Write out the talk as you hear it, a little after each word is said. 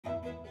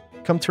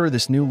Come tour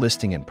this new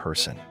listing in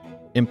person.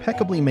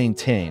 Impeccably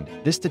maintained,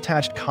 this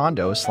detached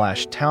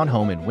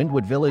condo/townhome in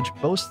Windwood Village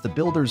boasts the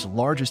builder's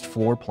largest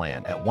floor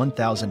plan at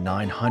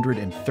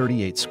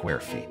 1,938 square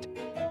feet.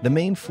 The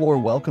main floor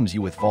welcomes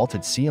you with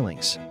vaulted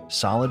ceilings,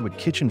 solid wood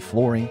kitchen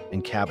flooring,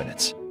 and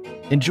cabinets.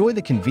 Enjoy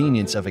the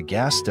convenience of a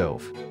gas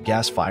stove,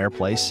 gas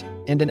fireplace,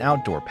 and an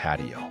outdoor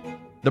patio.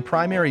 The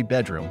primary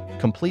bedroom,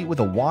 complete with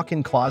a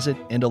walk-in closet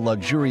and a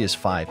luxurious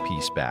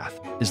 5-piece bath,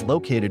 is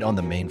located on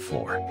the main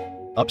floor.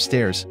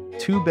 Upstairs,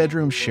 2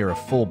 bedrooms share a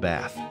full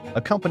bath,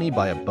 accompanied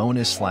by a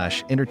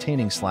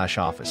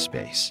bonus/entertaining/office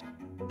space.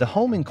 The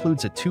home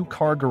includes a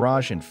 2-car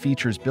garage and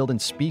features built-in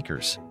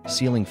speakers,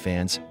 ceiling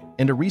fans,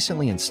 and a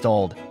recently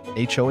installed,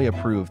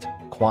 HOA-approved,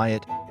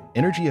 quiet,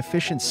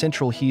 energy-efficient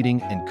central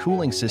heating and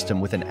cooling system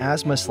with an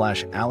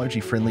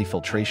asthma/allergy-friendly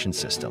filtration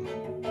system.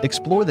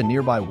 Explore the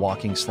nearby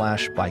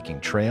walking/biking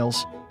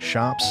trails,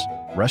 shops,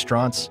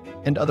 restaurants,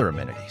 and other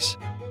amenities.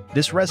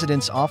 This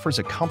residence offers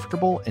a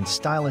comfortable and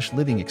stylish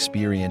living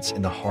experience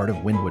in the heart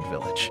of Windwood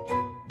Village.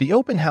 The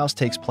open house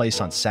takes place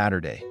on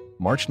Saturday,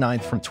 March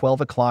 9th from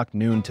 12 o'clock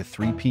noon to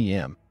 3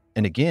 p.m.,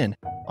 and again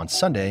on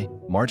Sunday,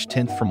 March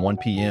 10th from 1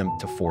 p.m.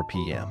 to 4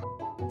 p.m.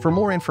 For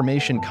more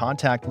information,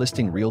 contact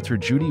listing realtor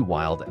Judy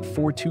Wilde at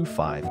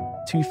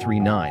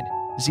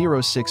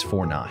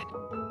 425-239-0649.